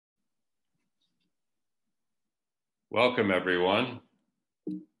Welcome, everyone.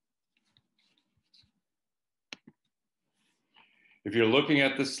 If you're looking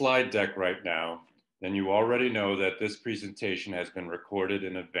at the slide deck right now, then you already know that this presentation has been recorded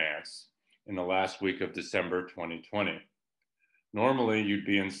in advance in the last week of December 2020. Normally, you'd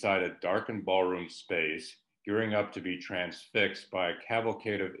be inside a darkened ballroom space, gearing up to be transfixed by a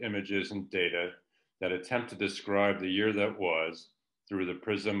cavalcade of images and data that attempt to describe the year that was through the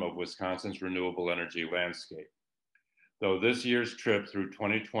prism of Wisconsin's renewable energy landscape. Though this year's trip through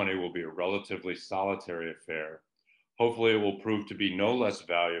 2020 will be a relatively solitary affair, hopefully it will prove to be no less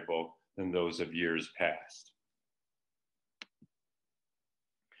valuable than those of years past.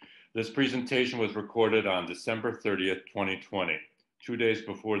 This presentation was recorded on December 30th, 2020, 2 days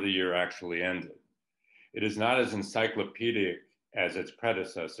before the year actually ended. It is not as encyclopedic as its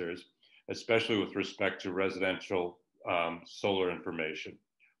predecessors, especially with respect to residential solar information.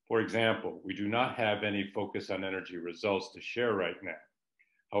 For example, we do not have any focus on energy results to share right now.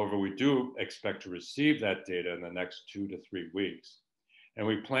 However, we do expect to receive that data in the next 2 to 3 weeks. And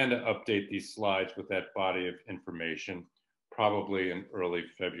we plan to update these slides with that body of information, probably in early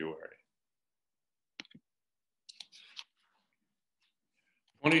February.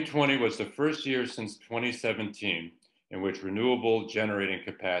 2020 was the first year since 2017 in which renewable generating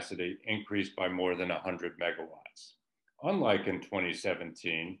capacity increased by more than 100 megawatts. Unlike in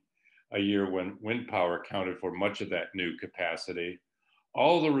 2017, a year when wind power accounted for much of that new capacity,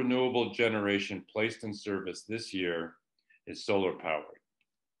 all the renewable generation placed in service this year is solar powered.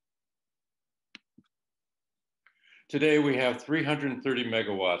 Today, we have 330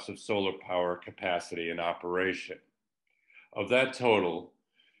 megawatts of solar power capacity in operation. Of that total,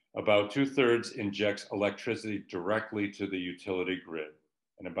 about 2/3 injects electricity directly to the utility grid,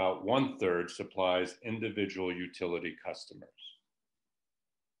 and about 1/3 supplies individual utility customers.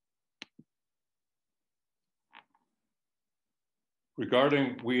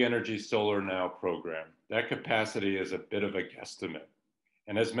 Regarding We Energy Solar Now program, that capacity is a bit of a guesstimate.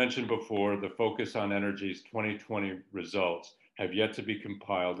 And as mentioned before, the Focus on Energy's 2020 results have yet to be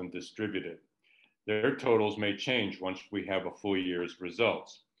compiled and distributed. Their totals may change once we have a full year's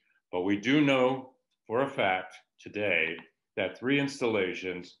results. But we do know for a fact today that 3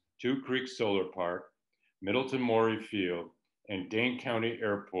 installations, 2 Creeks Solar Park, Middleton Maury Field, and Dane County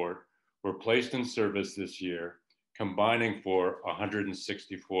Airport were placed in service this year, combining for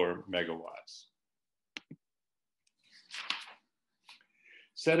 164 megawatts.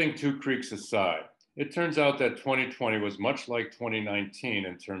 Setting 2 Creeks aside, it turns out that 2020 was much like 2019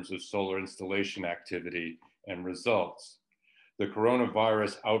 in terms of solar installation activity and results. The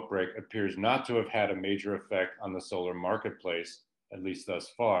coronavirus outbreak appears not to have had a major effect on the solar marketplace, at least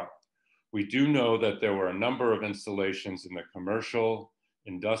thus far. We do know that there were a number of installations in the commercial,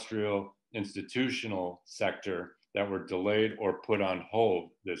 industrial, institutional sector that were delayed or put on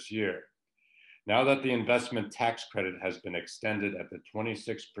hold this year. Now that the investment tax credit has been extended at the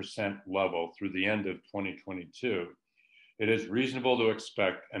 26% level through the end of 2022, it is reasonable to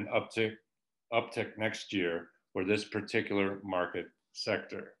expect an uptick next year for this particular market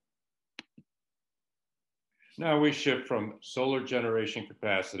sector. Now we shift from solar generation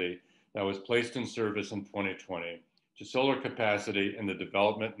capacity that was placed in service in 2020 to solar capacity in the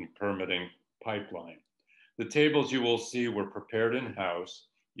development and permitting pipeline. The tables you will see were prepared in-house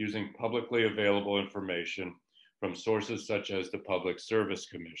using publicly available information from sources such as the Public Service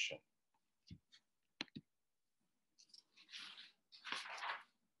Commission.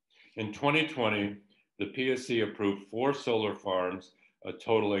 In 2020, the PSC approved 4 solar farms,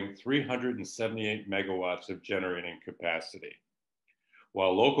 totaling 378 megawatts of generating capacity,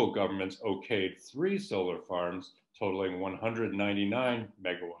 while local governments okayed 3 solar farms, totaling 199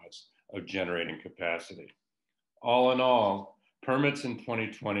 megawatts of generating capacity. All in all, permits in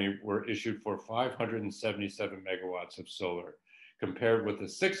 2020 were issued for 577 megawatts of solar, compared with the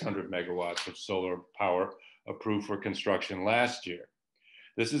 600 megawatts of solar power approved for construction last year.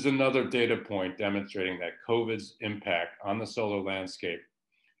 This is another data point demonstrating that COVID's impact on the solar landscape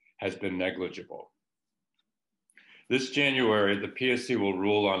has been negligible. This January, the PSC will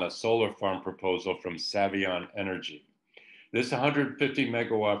rule on a solar farm proposal from Savion Energy. This 150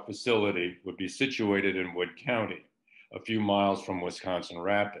 megawatt facility would be situated in Wood County, a few miles from Wisconsin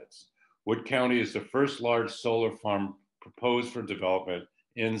Rapids. Wood County is the first large solar farm proposed for development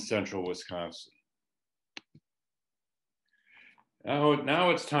in central Wisconsin.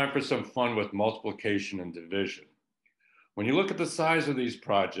 Now it's time for some fun with multiplication and division. When you look at the size of these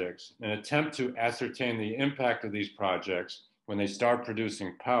projects and attempt to ascertain the impact of these projects when they start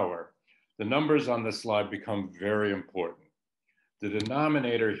producing power, the numbers on this slide become very important. The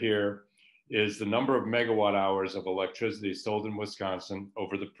denominator here is the number of megawatt hours of electricity sold in Wisconsin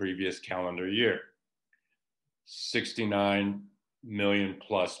over the previous calendar year. 69 million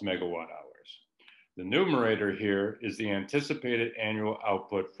plus megawatt hours. The numerator here is the anticipated annual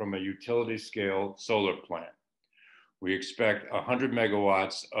output from a utility scale solar plant. We expect 100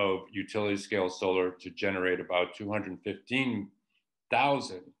 megawatts of utility scale solar to generate about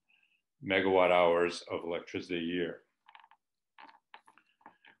 215,000 megawatt hours of electricity a year.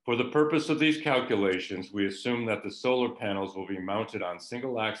 For the purpose of these calculations, we assume that the solar panels will be mounted on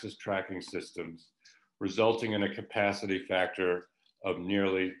single-axis tracking systems, resulting in a capacity factor of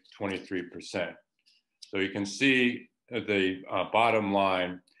nearly 23%. So you can see at the bottom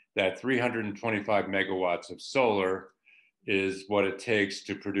line that 325 megawatts of solar is what it takes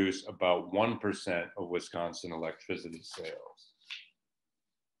to produce about 1% of Wisconsin electricity sales.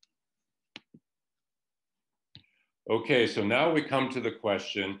 Okay, so now we come to the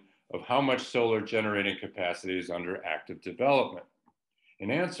question of how much solar generating capacity is under active development.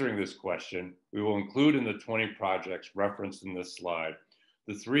 In answering this question, we will include in the 20 projects referenced in this slide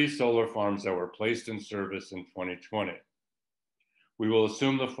the 3 solar farms that were placed in service in 2020. We will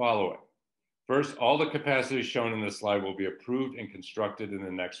assume the following. First, all the capacity shown in this slide will be approved and constructed in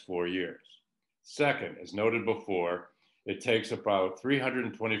the next 4 years. Second, as noted before, it takes about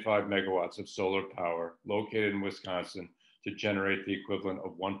 325 megawatts of solar power located in Wisconsin to generate the equivalent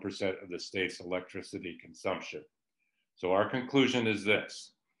of 1% of the state's electricity consumption. So our conclusion is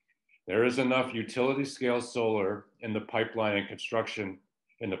this: there is enough utility scale solar in the pipeline and construction,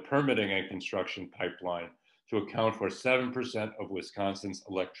 in the permitting and construction pipeline, to account for 7% of Wisconsin's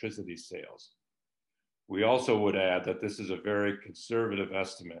electricity sales. We also would add that this is a very conservative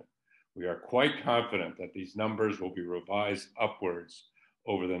estimate. We are quite confident that these numbers will be revised upwards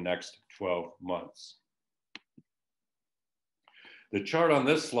over the next 12 months. The chart on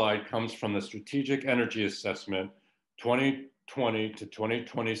this slide comes from the Strategic Energy Assessment 2020 to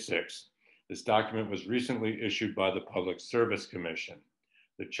 2026. This document was recently issued by the Public Service Commission.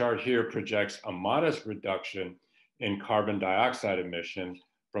 The chart here projects a modest reduction in carbon dioxide emissions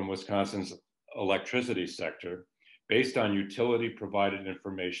from Wisconsin's electricity sector based on utility provided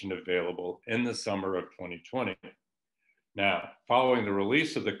information available in the summer of 2020. Now, following the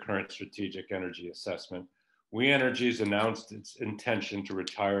release of the current Strategic Energy Assessment, We Energies announced its intention to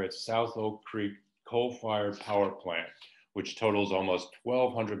retire its South Oak Creek coal-fired power plant, which totals almost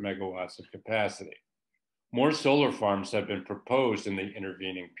 1,200 megawatts of capacity. More solar farms have been proposed in the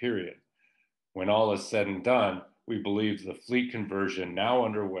intervening period. When all is said and done, we believe the fleet conversion now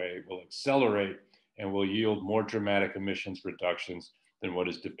underway will accelerate and will yield more dramatic emissions reductions than what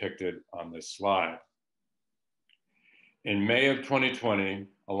is depicted on this slide. In May of 2020,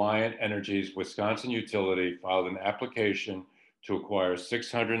 Alliant Energy's Wisconsin utility filed an application to acquire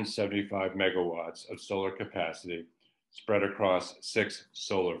 675 megawatts of solar capacity spread across 6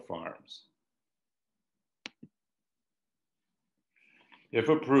 solar farms. If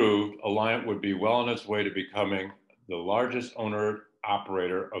approved, Alliant would be well on its way to becoming the largest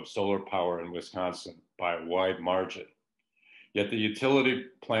owner-operator of solar power in Wisconsin by a wide margin. Yet the utility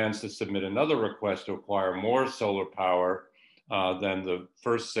plans to submit another request to acquire more solar power than the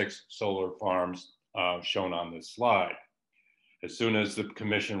first 6 solar farms shown on this slide, as soon as the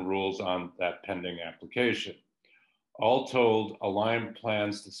commission rules on that pending application. All told, Alliant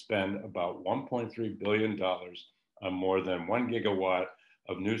plans to spend about $1.3 billion on more than 1 gigawatt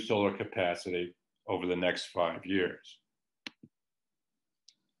of new solar capacity over the next 5 years.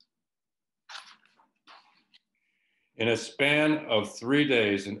 In a span of 3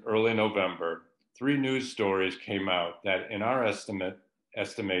 days in early November, 3 news stories came out that, in our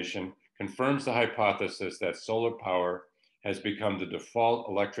estimation, confirms the hypothesis that solar power has become the default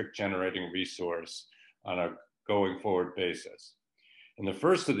electric generating resource on a going forward basis. In the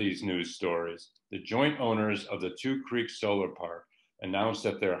first of these news stories, the joint owners of the Two Creeks Solar Park announced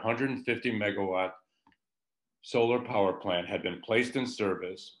that their 150 megawatt solar power plant had been placed in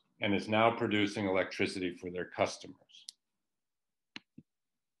service and is now producing electricity for their customers.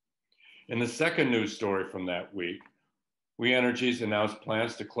 In the second news story from that week, We Energies announced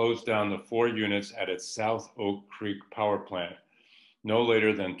plans to close down the 4 units at its South Oak Creek power plant no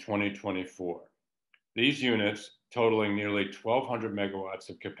later than 2024. These units, totaling nearly 1,200 megawatts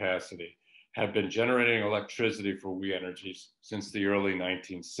of capacity, have been generating electricity for We Energies since the early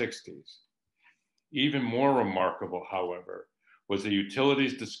 1960s. Even more remarkable, however, was the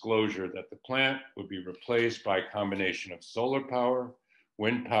utility's disclosure that the plant would be replaced by a combination of solar power,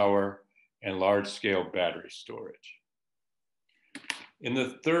 wind power, and large-scale battery storage. In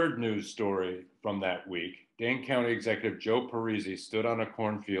the third news story from that week, Dane County Executive Joe Parisi stood on a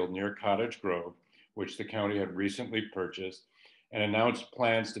cornfield near Cottage Grove, which the county had recently purchased, and announced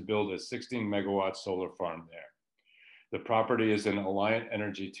plans to build a 16 megawatt solar farm there. The property is in Alliant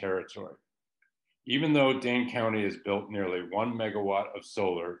Energy territory. Even though Dane County has built nearly 1 megawatt of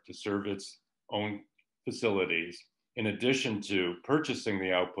solar to serve its own facilities, in addition to purchasing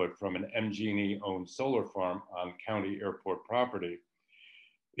the output from an MG&E-owned solar farm on county airport property,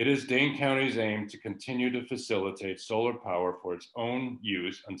 it is Dane County's aim to continue to facilitate solar power for its own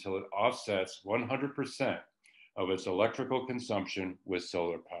use until it offsets 100% of its electrical consumption with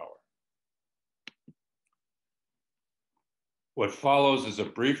solar power. What follows is a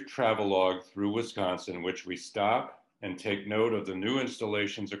brief travelogue through Wisconsin, in which we stop and take note of the new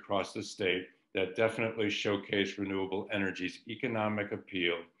installations across the state that definitely showcase renewable energy's economic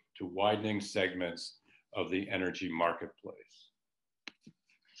appeal to widening segments of the energy marketplace.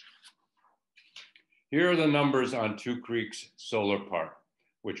 Here are the numbers on Two Creeks Solar Park,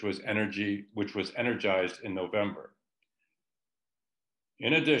 which was energized in November.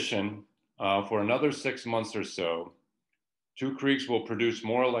 In addition, for another 6 months or so, Two Creeks will produce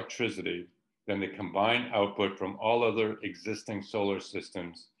more electricity than the combined output from all other existing solar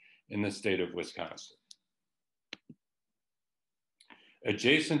systems in the state of Wisconsin.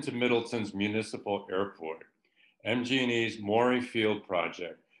 Adjacent to Middleton's municipal airport, MG&E's Maury Field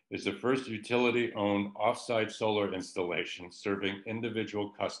project is the first utility-owned off-site solar installation serving individual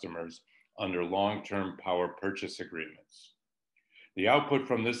customers under long-term power purchase agreements. The output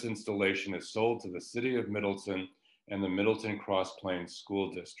from this installation is sold to the City of Middleton and the Middleton Cross Plains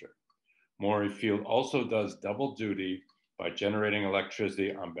School District. Maury Field also does double duty by generating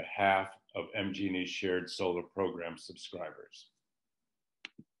electricity on behalf of MG&E's shared solar program subscribers.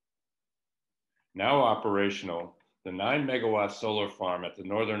 Now operational, the 9 megawatt solar farm at the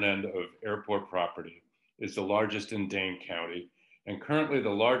northern end of airport property is the largest in Dane County and currently the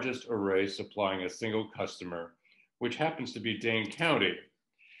largest array supplying a single customer, which happens to be Dane County.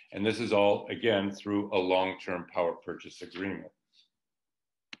 And this is all, again, through a long-term power purchase agreement.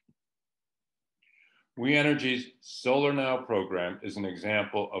 We Energy's Solar Now program is an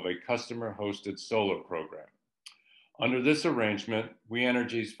example of a customer-hosted solar program. Under this arrangement, We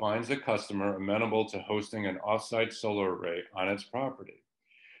Energies finds a customer amenable to hosting an off-site solar array on its property.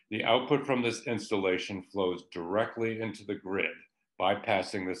 The output from this installation flows directly into the grid,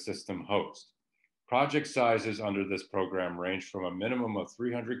 bypassing the system host. Project sizes under this program range from a minimum of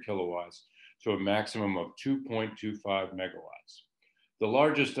 300 kilowatts to a maximum of 2.25 megawatts. The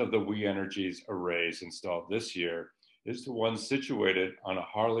largest of the We Energies arrays installed this year is the one situated on a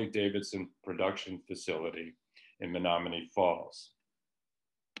Harley-Davidson production facility in Menominee Falls.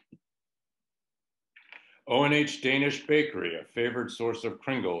 O&H Danish Bakery, a favored source of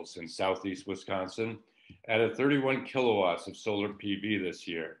Kringles in southeast Wisconsin, added 31 kilowatts of solar PV this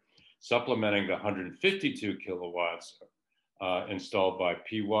year, supplementing the 152 kilowatts installed by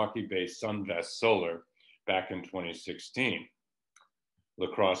Pewaukee-based SunVest Solar back in 2016. La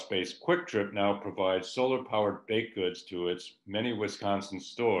Crosse-based Quick Trip now provides solar-powered baked goods to its many Wisconsin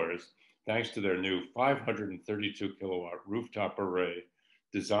stores thanks to their new 532 kilowatt rooftop array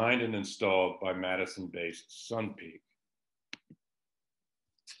designed and installed by Madison-based SunPeak.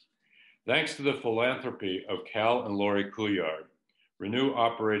 Thanks to the philanthropy of Cal and Lori Couillard, Renew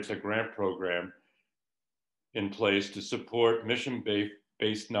operates a grant program in place to support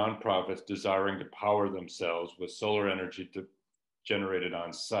mission-based nonprofits desiring to power themselves with solar energy generated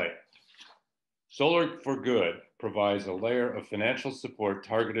on site. Solar for Good provides a layer of financial support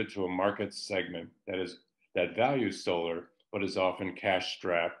targeted to a market segment that values solar but is often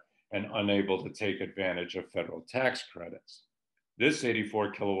cash-strapped and unable to take advantage of federal tax credits. This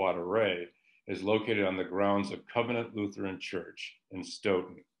 84 kilowatt array is located on the grounds of Covenant Lutheran Church in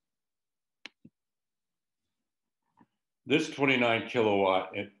Stoughton. This 29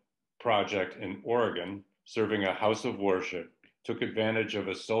 kilowatt project in Oregon, serving a house of worship, took advantage of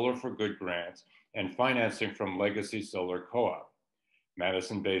a Solar for Good grant and financing from Legacy Solar Co-op.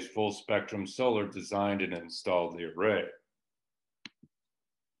 Madison-based Full Spectrum Solar designed and installed the array.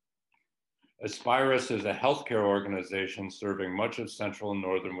 Aspirus is a healthcare organization serving much of central and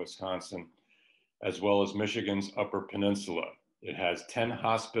northern Wisconsin, as well as Michigan's Upper Peninsula. It has 10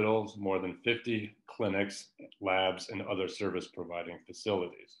 hospitals, more than 50 clinics, labs, and other service providing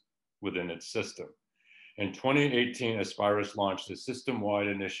facilities within its system. In 2018, Aspirus launched a system-wide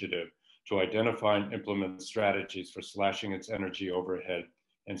initiative to identify and implement strategies for slashing its energy overhead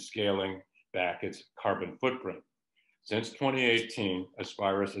and scaling back its carbon footprint. Since 2018,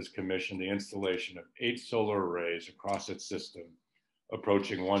 Aspirus has commissioned the installation of 8 solar arrays across its system,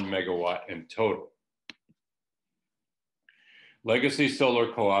 approaching 1 megawatt in total. Legacy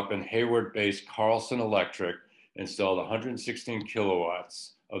Solar Co-op and Hayward-based Carlson Electric installed 116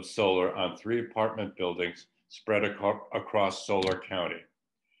 kilowatts of solar on 3 apartment buildings spread across Solar County.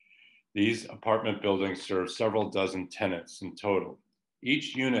 These apartment buildings serve several dozen tenants in total.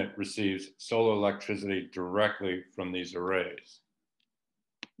 Each unit receives solar electricity directly from these arrays.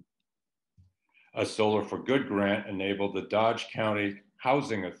 A Solar for Good grant enabled the Dodge County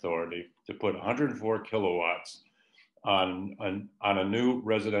Housing Authority to put 104 kilowatts on a new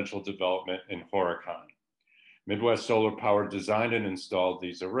residential development in Horicon. Midwest Solar Power designed and installed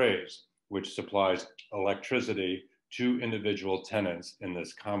these arrays, which supplies electricity to individual tenants in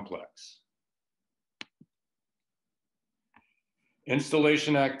this complex.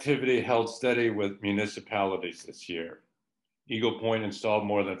 Installation activity held steady with municipalities this year. Eagle Point installed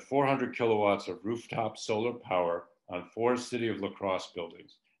more than 400 kilowatts of rooftop solar power on 4 City of La Crosse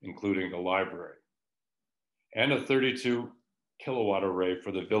buildings, including the library, and a 32 kilowatt array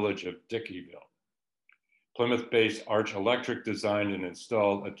for the village of Dickeyville. Plymouth-based Arch Electric designed and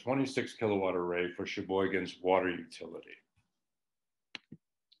installed a 26 kilowatt array for Sheboygan's water utility.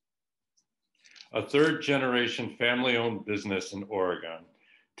 A third-generation family-owned business in Oregon,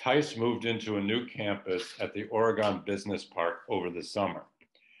 Tice moved into a new campus at the Oregon Business Park over the summer.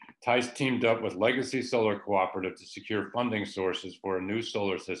 Tice teamed up with Legacy Solar Cooperative to secure funding sources for a new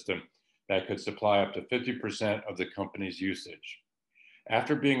solar system that could supply up to 50% of the company's usage.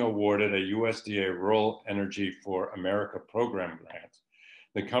 After being awarded a USDA Rural Energy for America program grant,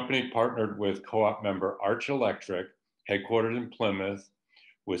 the company partnered with co-op member Arch Electric, headquartered in Plymouth,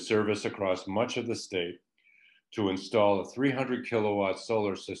 with service across much of the state, to install a 300 kilowatt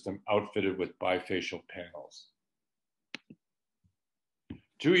solar system outfitted with bifacial panels.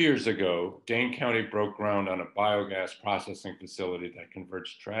 2 years ago, Dane County broke ground on a biogas processing facility that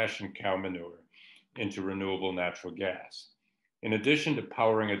converts trash and cow manure into renewable natural gas. In addition to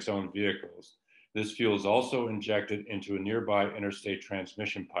powering its own vehicles, this fuel is also injected into a nearby interstate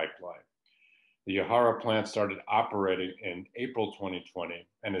transmission pipeline. The Yahara plant started operating in April 2020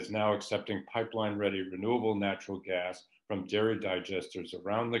 and is now accepting pipeline-ready renewable natural gas from dairy digesters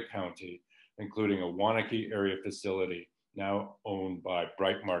around the county, including a Waunakee area facility now owned by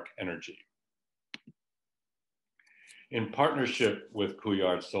Brightmark Energy. In partnership with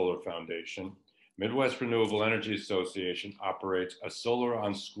Couillard Solar Foundation, Midwest Renewable Energy Association operates a Solar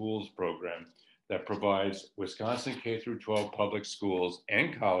on Schools program that provides Wisconsin K-12 public schools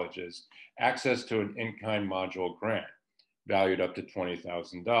and colleges access to an in-kind module grant valued up to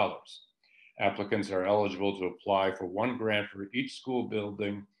 $20,000. Applicants are eligible to apply for 1 grant for each school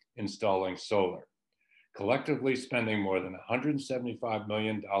building installing solar. Collectively spending more than $175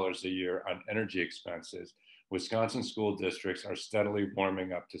 million a year on energy expenses, Wisconsin school districts are steadily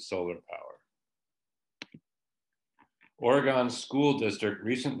warming up to solar power. Oregon's school district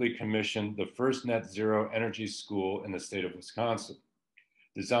recently commissioned the first net zero energy school in the state of Wisconsin.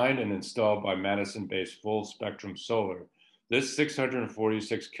 Designed and installed by Madison-based Full Spectrum Solar, this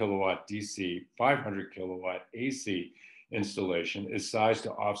 646 kilowatt DC, 500 kilowatt AC installation is sized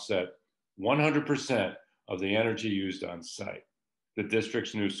to offset 100% of the energy used on site. The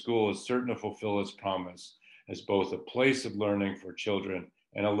district's new school is certain to fulfill its promise as both a place of learning for children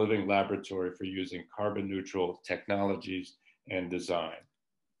and a living laboratory for using carbon neutral technologies and design.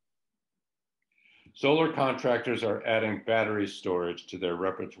 Solar contractors are adding battery storage to their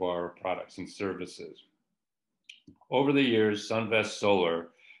repertoire of products and services. Over the years, SunVest Solar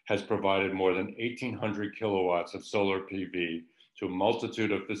has provided more than 1,800 kilowatts of solar PV to a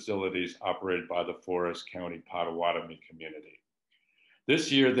multitude of facilities operated by the Forest County Potawatomi community. This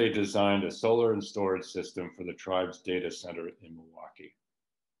year, they designed a solar and storage system for the tribe's data center in Milwaukee.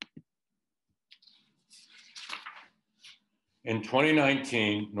 In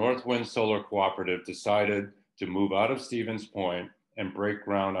 2019, Northwind Solar Cooperative decided to move out of Stevens Point and break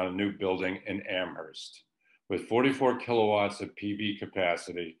ground on a new building in Amherst. With 44 kilowatts of PV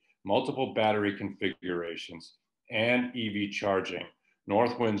capacity, multiple battery configurations, and EV charging,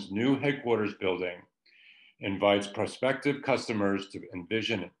 Northwind's new headquarters building invites prospective customers to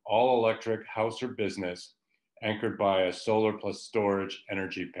envision an all-electric house or business anchored by a solar plus storage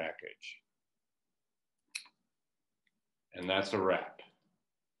energy package. And that's a wrap.